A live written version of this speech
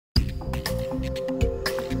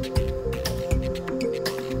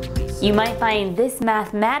You might find this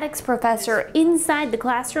mathematics professor inside the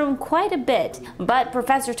classroom quite a bit, but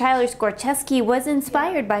Professor Tyler Skorczewski was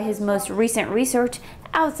inspired by his most recent research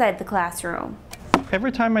outside the classroom.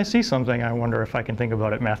 Every time I see something, I wonder if I can think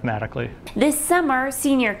about it mathematically. This summer,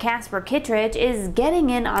 senior Casper Kittredge is getting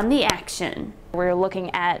in on the action. We're looking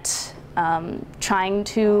at trying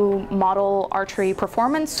to model archery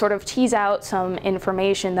performance, sort of tease out some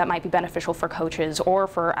information that might be beneficial for coaches or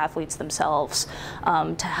for athletes themselves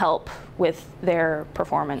to help with their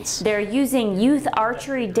performance. They're using youth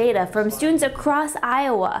archery data from students across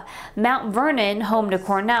Iowa. Mount Vernon, home to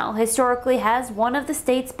Cornell, historically has one of the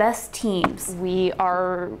state's best teams. We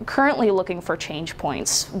are currently looking for change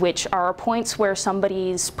points, which are points where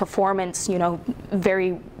somebody's performance,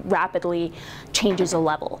 very rapidly changes a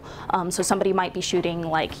level. So somebody might be shooting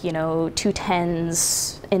like,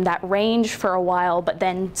 210s in that range for a while, but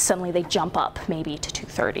then suddenly they jump up maybe to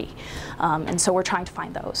 230. And so we're trying to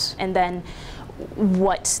find those, and then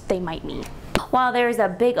what they might mean. While there's a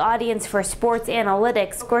big audience for sports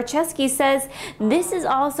analytics, Skorczewski says this is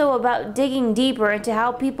also about digging deeper into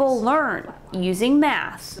how people learn using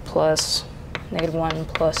math. Plus -1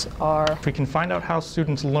 plus r. If we can find out how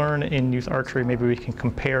students learn in youth archery, maybe we can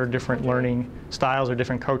compare different learning styles or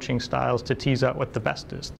different coaching styles to tease out what the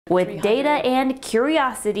best is. With data and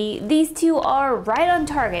curiosity, these two are right on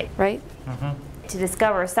target, right? To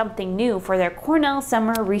discover something new for their Cornell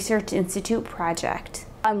Summer Research Institute project.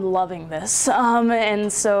 I'm loving this,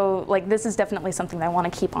 and so this is definitely something I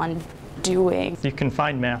want to keep on doing. You can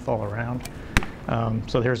find math all around.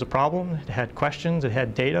 So here's a problem, it had questions, it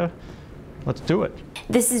had data. Let's do it.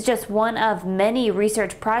 This is just one of many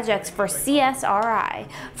research projects for CSRI.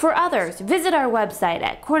 For others, visit our website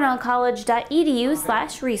at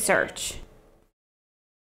cornellcollege.edu/research.